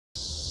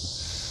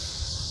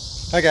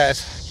Hi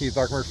guys, Keith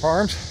Arkmer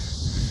Farms.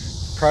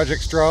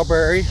 Project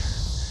Strawberry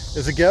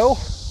is a go.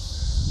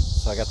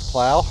 So I got the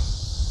plow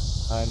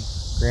on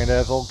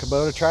Granddad's old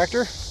Kubota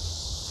tractor.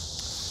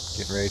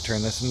 Getting ready to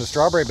turn this into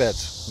strawberry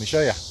beds. Let me show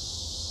you.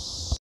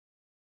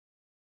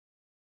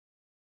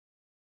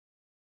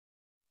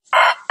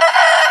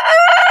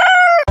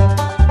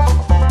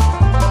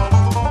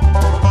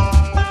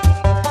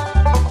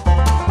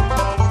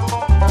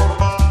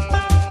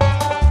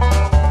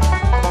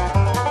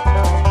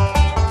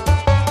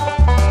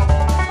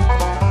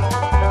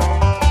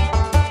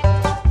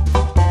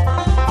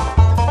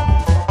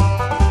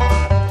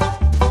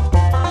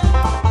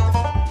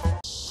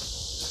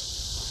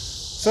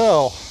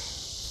 So,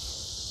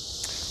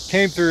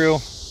 came through,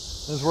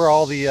 this is where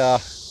all the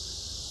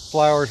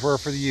flowers were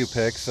for the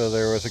U-pick. So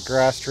there was a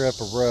grass strip,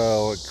 a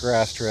row, a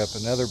grass strip,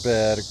 another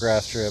bed, a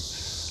grass strip,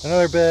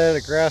 another bed,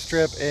 a grass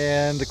strip,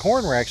 and the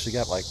corn, we actually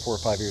got like 4 or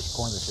 5 ears of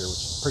corn this year, which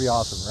is pretty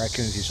awesome.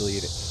 Raccoons usually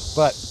eat it.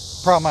 But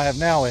the problem I have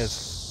now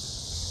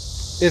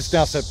is, it's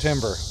now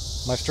September.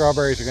 My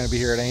strawberries are going to be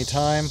here at any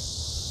time.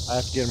 I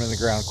have to get them in the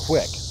ground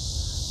quick,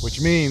 which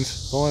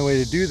means the only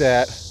way to do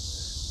that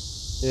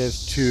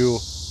is to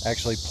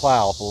actually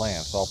plow the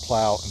land. So I'll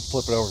plow and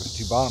flip it over to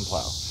 2-bottom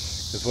plow.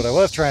 Because what I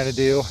was trying to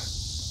do,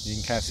 you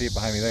can kind of see it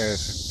behind me there,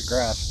 is the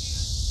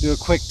grass, do a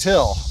quick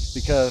till,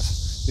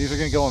 because these are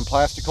going to go in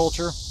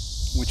plasticulture,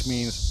 which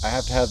means I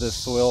have to have this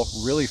soil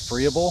really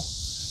friable.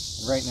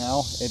 Right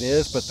now it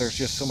is, but there's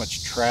just so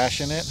much trash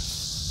in it,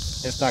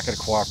 it's not going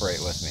to cooperate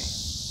with me.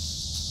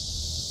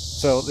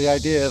 So the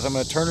idea is I'm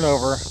going to turn it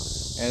over,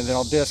 and then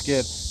I'll disc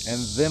it,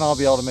 and then I'll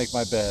be able to make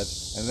my bed,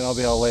 and then I'll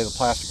be able to lay the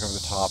plastic over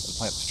the top and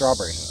plant the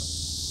strawberries in it.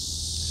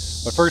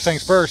 But first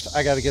things first,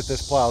 I got to get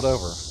this plowed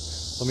over.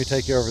 So let me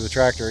take you over the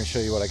tractor and show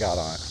you what I got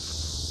on it.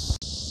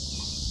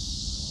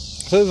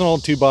 So this is an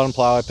old 2-bottom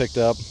plow I picked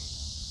up.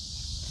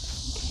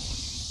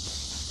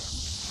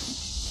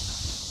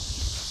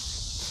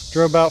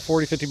 Drove about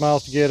 40-50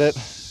 miles to get it.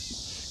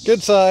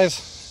 Good size,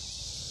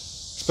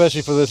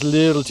 especially for this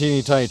little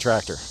teeny tiny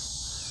tractor.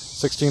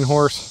 16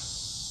 horse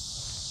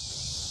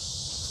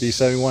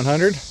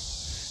B7100.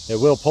 It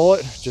will pull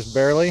it, just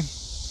barely.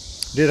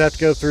 Did have to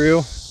go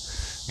through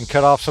and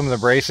cut off some of the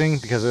bracing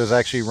because it was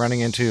actually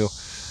running into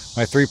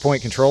my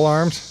 3-point control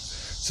arms.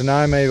 So now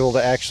I'm able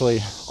to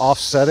actually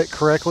offset it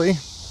correctly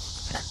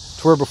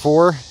to where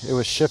before it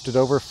was shifted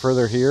over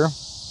further here.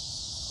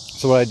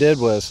 So what I did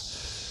was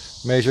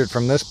measured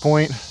from this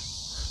point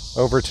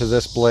over to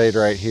this blade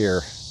right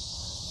here.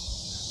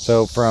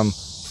 So from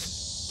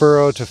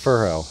furrow to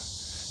furrow,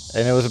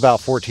 and it was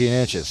about 14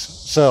 inches.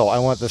 So I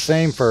want the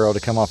same furrow to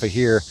come off of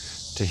here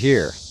to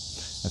here.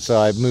 And so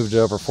I moved it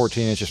over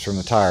 14 inches from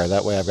the tire.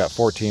 That way I've got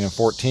 14 and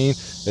 14.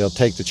 It'll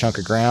take the chunk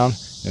of ground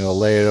and it'll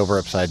lay it over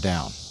upside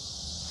down.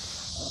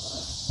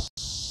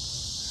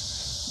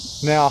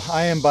 Now,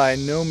 I am by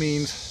no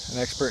means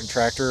an expert in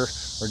tractor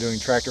or doing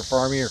tractor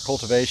farming or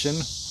cultivation,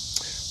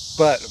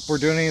 but if we're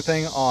doing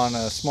anything on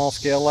a small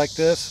scale like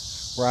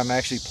this, where I'm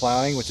actually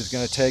plowing, which is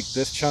going to take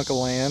this chunk of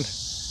land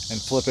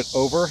and flip it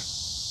over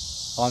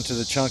onto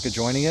the chunk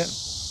adjoining it,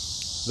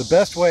 the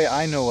best way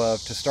I know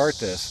of to start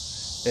this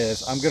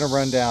is I'm going to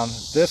run down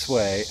this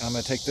way, and I'm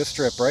going to take this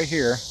strip right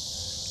here,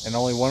 and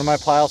only one of my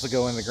plows will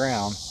go in the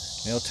ground,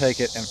 and it'll take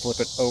it and flip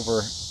it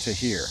over to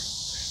here.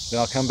 Then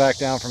I'll come back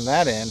down from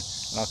that end,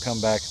 and I'll come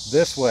back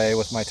this way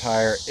with my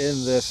tire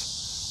in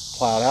this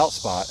plowed out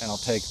spot, and I'll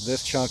take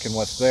this chunk and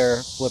what's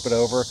there, flip it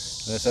over,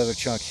 and this other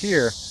chunk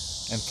here,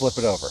 and flip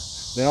it over.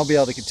 Then I'll be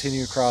able to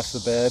continue across the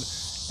bed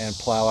and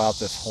plow out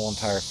this whole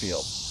entire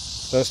field.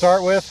 So to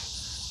start with,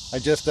 I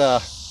just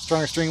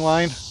strung a string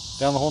line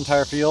down the whole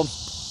entire field.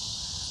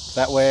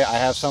 That way I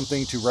have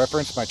something to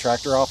reference my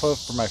tractor off of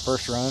for my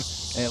first run,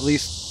 and at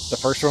least the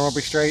first run will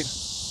be straight.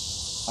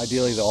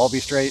 Ideally they'll all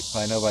be straight, but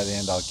I know by the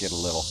end I'll get a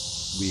little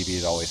weavy.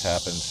 It always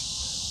happens.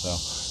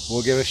 So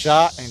we'll give it a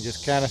shot and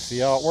just kind of see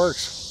how it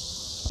works.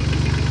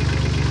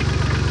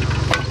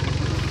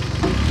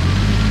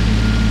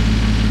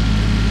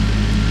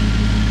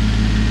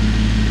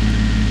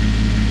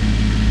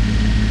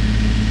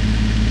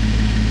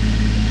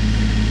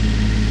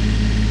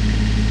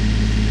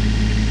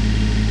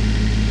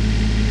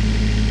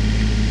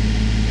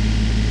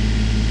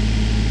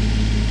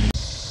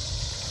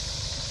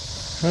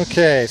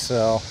 Okay,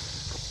 so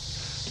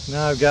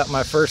now I've got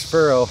my first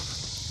furrow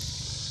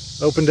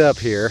opened up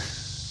here.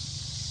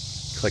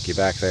 Click you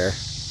back there.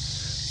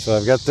 So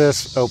I've got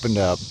this opened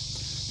up.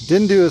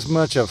 Didn't do as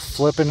much of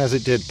flipping as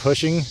it did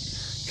pushing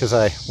because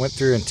I went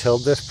through and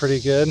tilled this pretty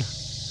good.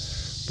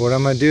 But what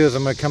I'm going to do is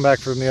I'm going to come back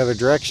from the other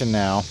direction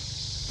now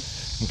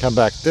and come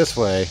back this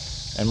way,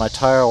 and my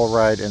tire will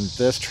ride in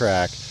this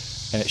track,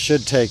 and it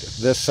should take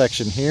this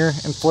section here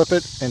and flip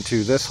it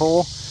into this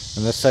hole,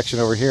 and this section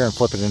over here and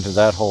flip it into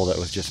that hole that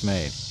was just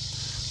made.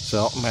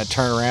 So I'm going to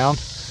turn around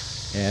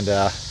and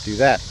do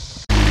that.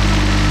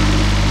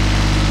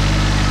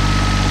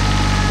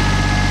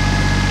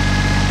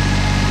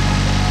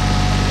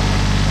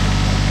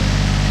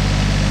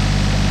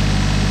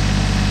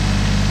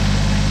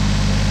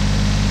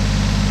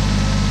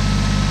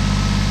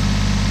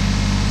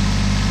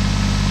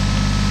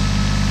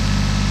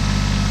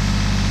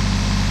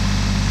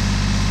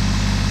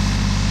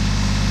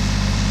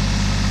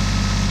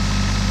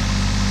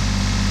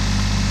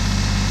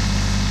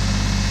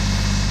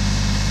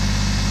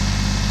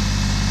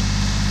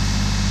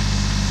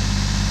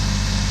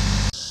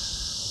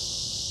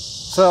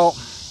 So,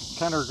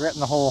 kind of regretting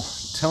the whole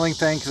tilling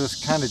thing because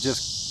it's kind of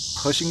just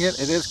pushing it.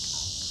 It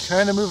is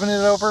kind of moving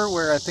it over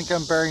where I think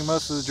I'm burying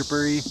most of the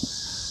debris.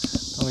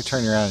 Let me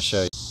turn you around and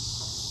show you.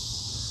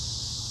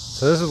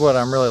 So this is what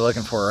I'm really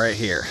looking for right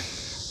here.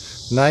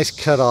 Nice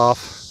cut off,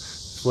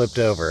 flipped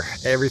over.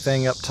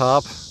 Everything up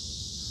top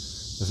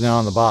is now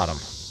on the bottom.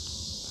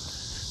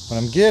 What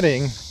I'm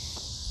getting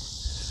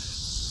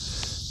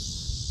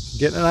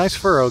a nice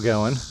furrow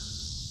going,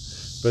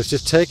 but it's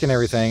just taking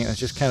everything and it's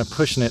just kind of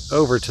pushing it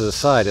over to the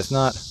side. It's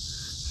not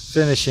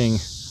finishing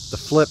the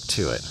flip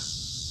to it.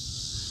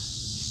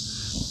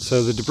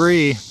 So the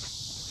debris,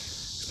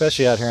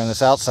 especially out here on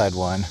this outside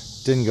one,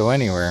 didn't go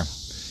anywhere.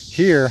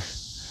 Here,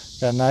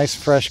 got nice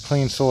fresh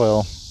clean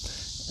soil,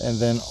 and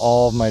then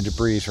all of my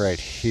debris is right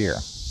here.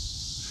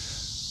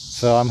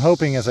 So I'm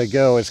hoping as I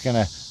go it's going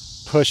to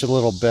push a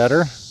little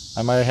better.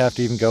 I might have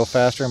to even go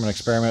faster. I'm going to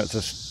experiment with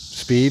this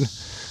speed,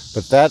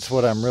 but that's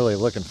what I'm really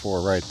looking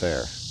for right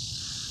there.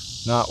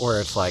 Not where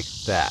it's like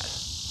that.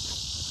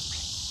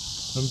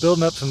 I'm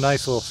building up some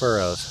nice little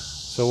furrows,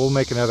 so we'll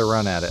make another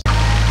run at it.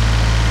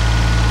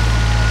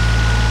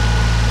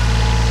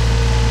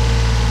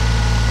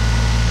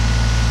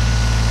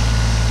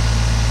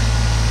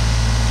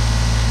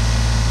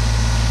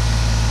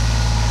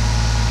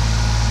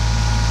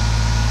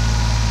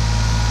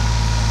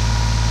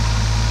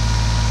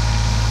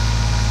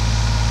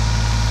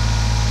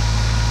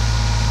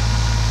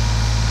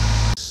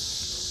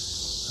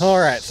 All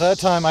right, so that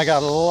time I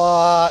got a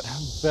lot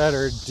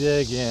better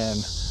dig in.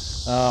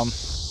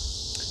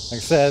 Like I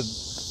said,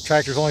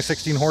 tractor's only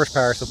 16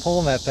 horsepower, so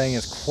pulling that thing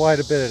is quite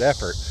a bit of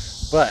effort.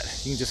 But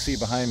you can just see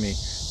behind me,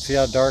 see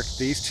how dark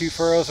these two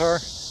furrows are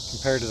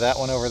compared to that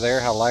one over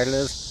there, how light it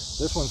is?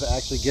 This one's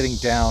actually getting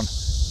down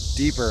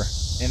deeper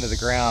into the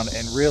ground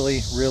and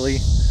really, really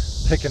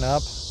picking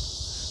up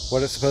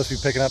what it's supposed to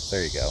be picking up.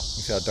 There you go.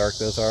 You see how dark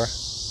those are?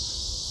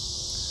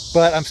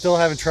 But I'm still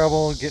having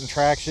trouble getting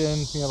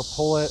traction, being able to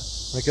pull it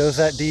when it goes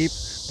that deep,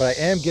 but I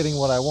am getting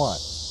what I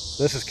want.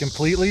 This is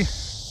completely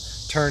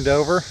turned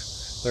over.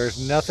 There's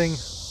nothing,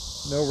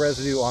 no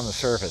residue on the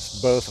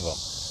surface, both of them.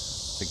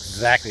 It's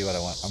exactly what I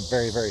want. I'm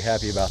very, very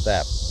happy about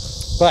that.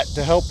 But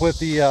to help with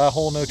the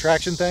whole no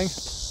traction thing,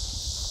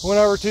 I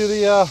went over to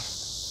the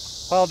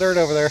pile of dirt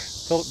over there,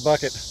 filled up the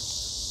bucket.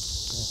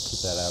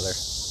 Keep that out of there.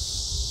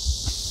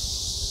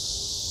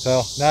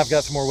 So now I've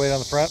got some more weight on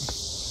the front.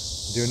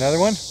 Do another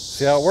one,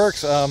 see how it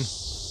works.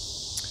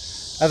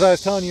 As I was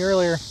telling you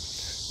earlier,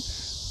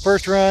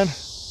 first run,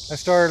 I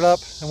started up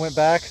and went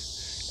back.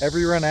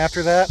 Every run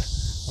after that,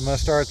 I'm going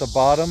to start at the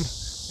bottom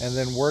and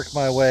then work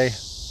my way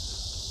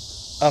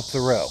up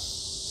the row.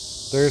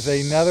 There's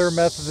another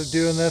method of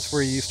doing this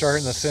where you start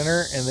in the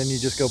center and then you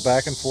just go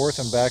back and forth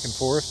and back and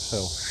forth.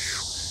 So,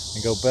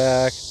 and go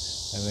back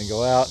and then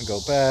go out and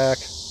go back.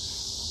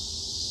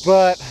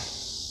 But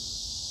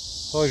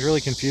it's always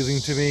really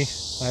confusing to me,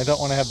 and I don't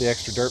want to have the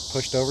extra dirt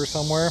pushed over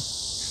somewhere.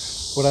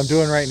 What I'm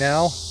doing right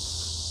now,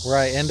 where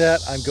I end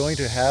at, I'm going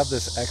to have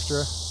this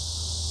extra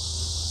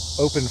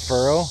open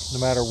furrow no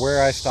matter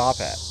where I stop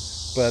at.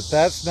 But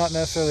that's not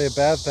necessarily a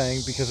bad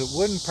thing, because it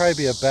wouldn't probably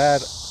be a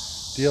bad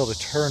deal to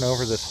turn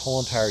over this whole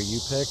entire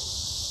U-pick,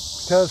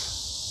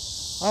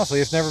 because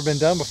honestly it's never been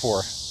done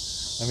before.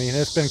 I mean,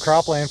 it's been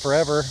cropland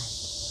forever.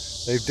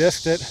 They've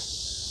disked it,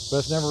 but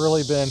it's never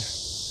really been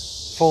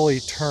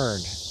fully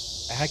turned.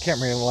 I can't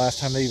remember the last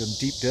time they even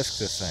deep disked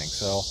this thing,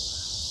 so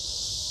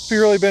it'd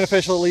be really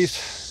beneficial, at least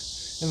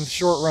in the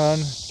short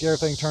run, get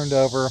everything turned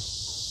over.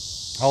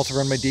 Also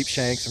run my deep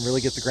shanks and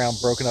really get the ground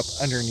broken up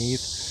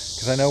underneath,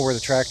 because I know where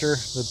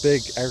the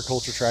big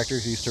agriculture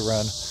tractors used to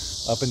run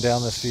up and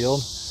down this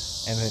field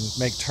and then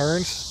make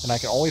turns, and I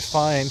can always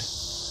find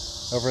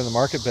over in the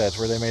market beds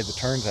where they made the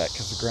turns at,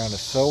 because the ground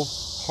is so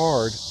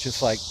hard,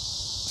 just like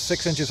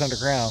 6 inches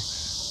underground,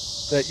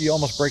 that you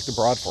almost break the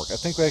broad fork. I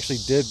think we actually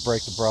did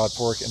break the broad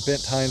fork and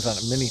bent tines on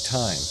it many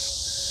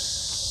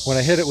times. When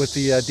I hit it with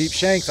the deep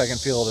shanks, I can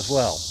feel it as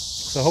well.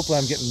 So hopefully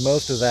I'm getting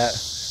most of that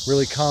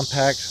really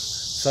compact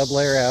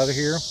sublayer out of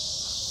here.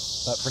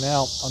 But for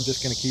now, I'm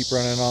just going to keep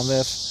running on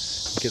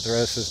this and get the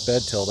rest of this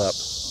bed tilled up.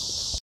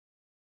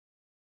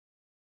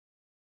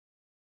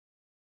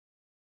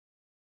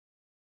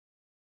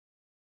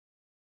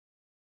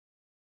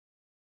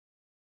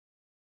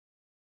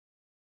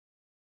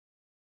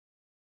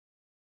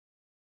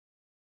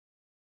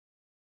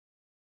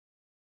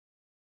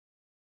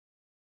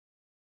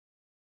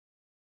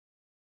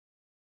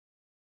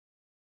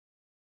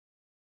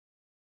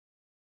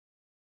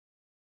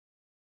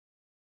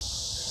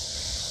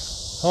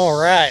 All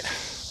right,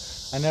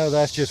 I know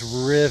that's just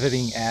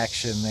riveting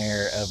action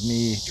there of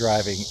me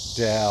driving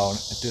down,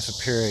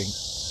 disappearing,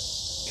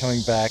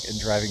 coming back and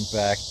driving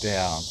back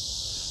down.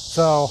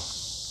 So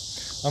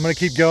I'm gonna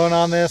keep going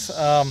on this.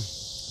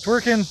 It's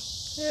working,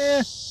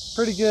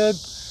 pretty good.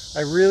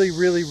 I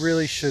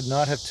really should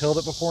not have tilled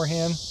it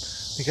beforehand.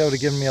 I think that would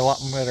have given me a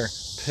lot better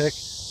pick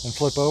and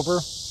flip over.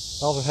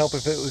 It'd also help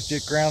if it was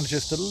just ground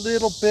just a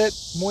little bit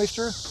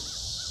moister.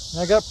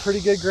 And I got pretty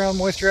good ground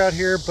moisture out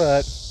here,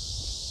 but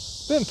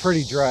been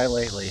pretty dry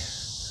lately.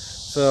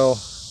 So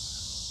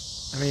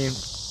I mean,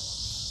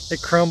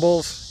 it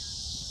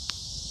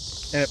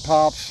crumbles and it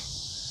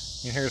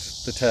pops. And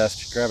here's the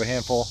test. You grab a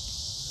handful,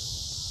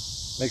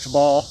 makes a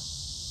ball.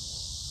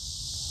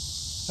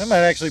 That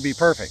might actually be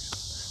perfect.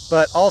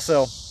 But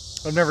also,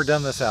 I've never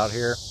done this out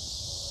here.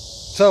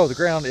 So the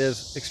ground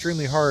is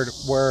extremely hard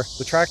where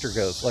the tractor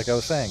goes, like I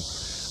was saying.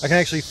 I can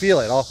actually feel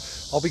it.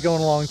 I'll be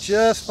going along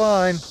just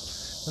fine,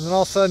 and then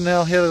all of a sudden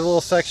I'll hit a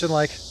little section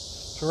like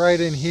right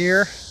in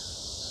here,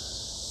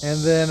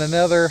 and then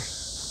another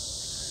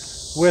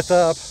width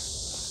up,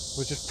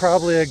 which is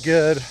probably a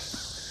good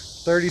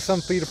 30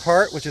 some feet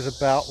apart, which is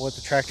about what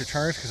the tractor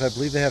turns, because I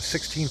believe they have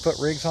 16-foot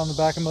rigs on the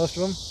back of most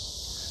of them.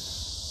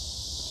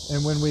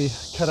 And when we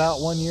cut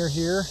out one year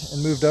here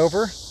and moved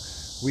over,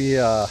 we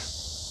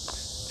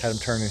had them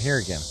turn in here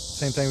again.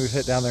 Same thing we've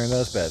hit down there in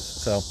those beds.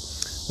 So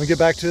we'll get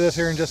back to this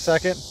here in just a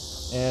second,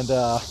 and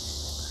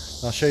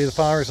I'll show you the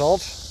final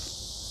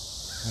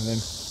results, and then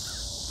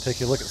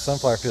take a look at the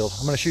sunflower field.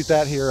 I'm going to shoot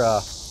that here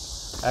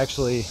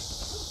actually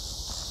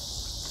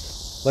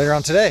later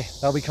on today.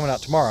 That'll be coming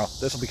out tomorrow.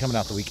 This will be coming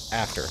out the week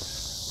after.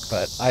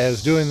 But I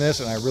was doing this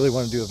and I really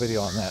want to do a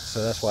video on that,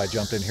 so that's why I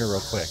jumped in here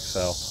real quick.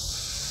 So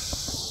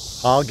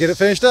I'll get it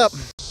finished up.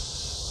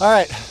 All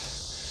right,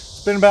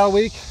 it's been about a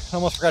week. I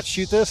almost forgot to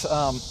shoot this.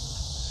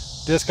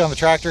 Disc on the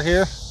tractor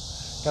here.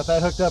 Got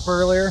that hooked up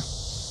earlier.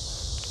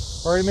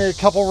 Already made a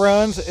couple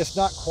runs. It's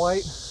not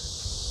quite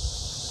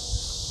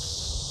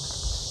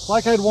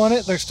like I'd want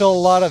it. There's still a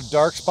lot of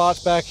dark spots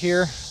back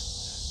here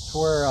to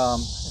where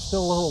it's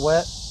still a little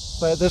wet.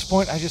 But at this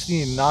point, I just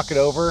need to knock it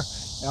over,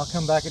 and I'll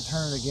come back and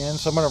turn it again.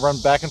 So I'm going to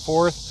run back and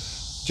forth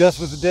just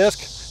with the disc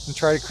and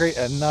try to create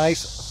a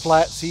nice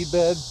flat seed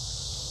bed.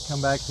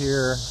 Come back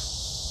here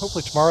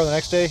hopefully tomorrow or the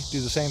next day,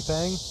 do the same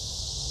thing,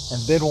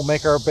 and then we'll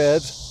make our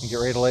beds and get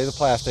ready to lay the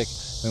plastic,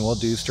 and we'll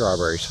do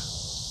strawberries.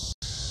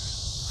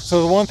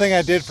 So the one thing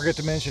I did forget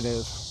to mention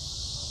is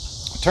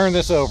turn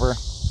this over,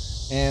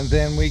 and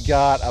then we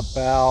got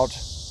about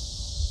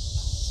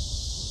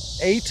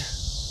 8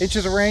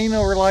 inches of rain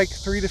over like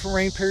 3 different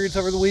rain periods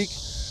over the week.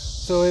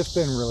 So it's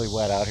been really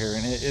wet out here,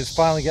 and it's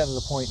finally getting to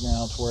the point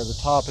now to where the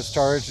top has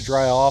started to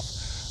dry off.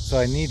 So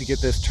I need to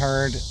get this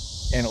turned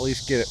and at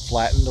least get it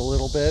flattened a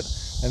little bit,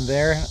 and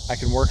there I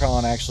can work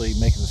on actually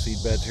making the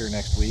seed beds here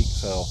next week.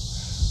 So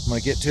I'm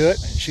going to get to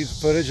it and shoot some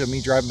footage of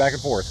me driving back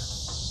and forth.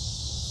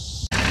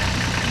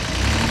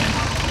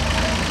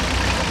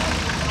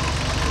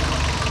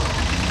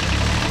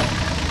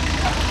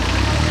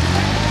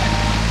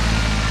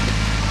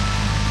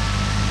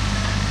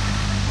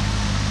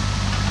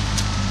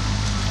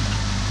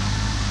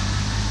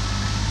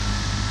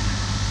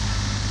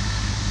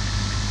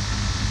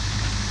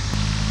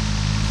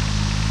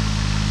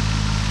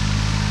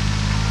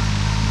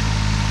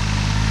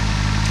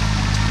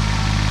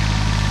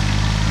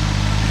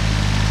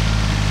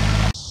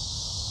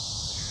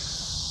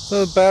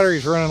 So the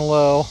battery's running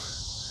low.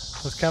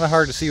 It's kind of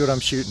hard to see what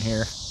I'm shooting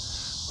here,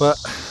 but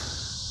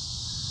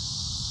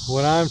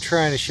what I'm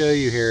trying to show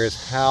you here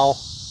is how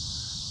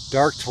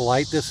dark to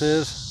light this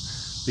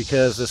is,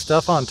 because the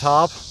stuff on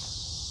top,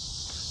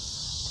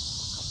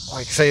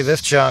 like say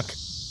this chunk,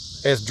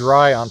 is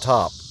dry on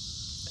top.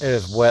 It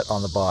is wet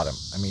on the bottom.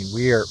 I mean,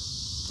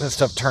 this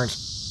stuff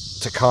turns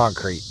to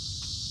concrete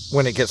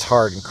when it gets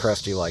hard and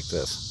crusty like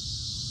this.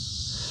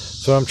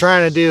 So what I'm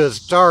trying to do is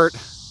start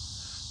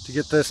to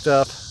get this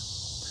stuff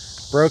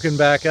broken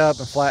back up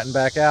and flattened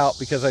back out,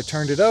 because I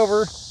turned it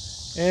over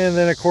and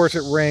then of course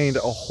it rained a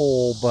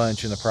whole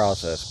bunch in the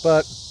process.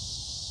 But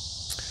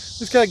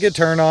it's got a good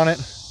turn on it.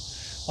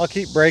 I'll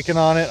keep braking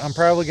on it. I'm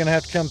probably gonna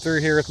have to come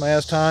through here with my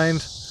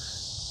S-tines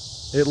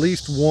at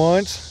least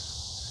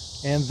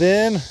once, and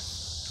then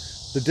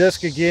the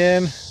disc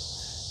again,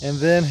 and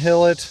then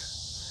hill it,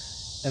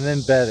 and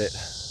then bed it.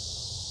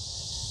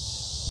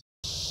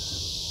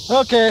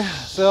 Okay,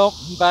 so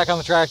I'm back on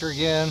the tractor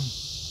again.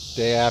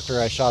 Day after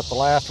I shot the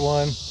last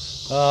one.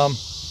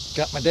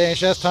 Got my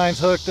Danish S-tines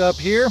hooked up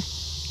here.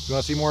 If you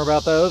want to see more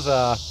about those,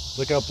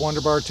 look up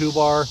Wonderbar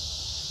Toolbar.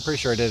 I'm pretty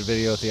sure I did a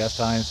video with the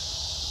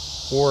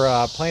S-tines. Or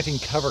planting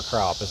cover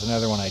crop is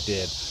another one I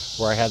did,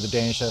 where I had the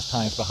Danish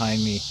S-tines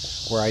behind me,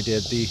 where I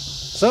did the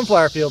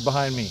sunflower field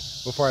behind me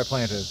before I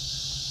planted.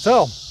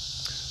 So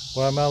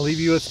what I'm going to leave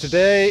you with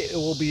today, it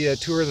will be a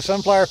tour of the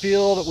sunflower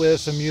field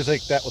with some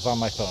music that was on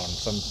my phone,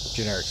 some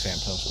generic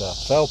Samsung stuff.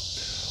 So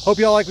hope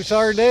y'all like what you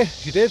saw today.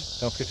 If you did,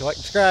 don't forget to like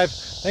and subscribe.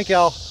 Thank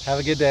y'all. Have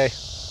a good day.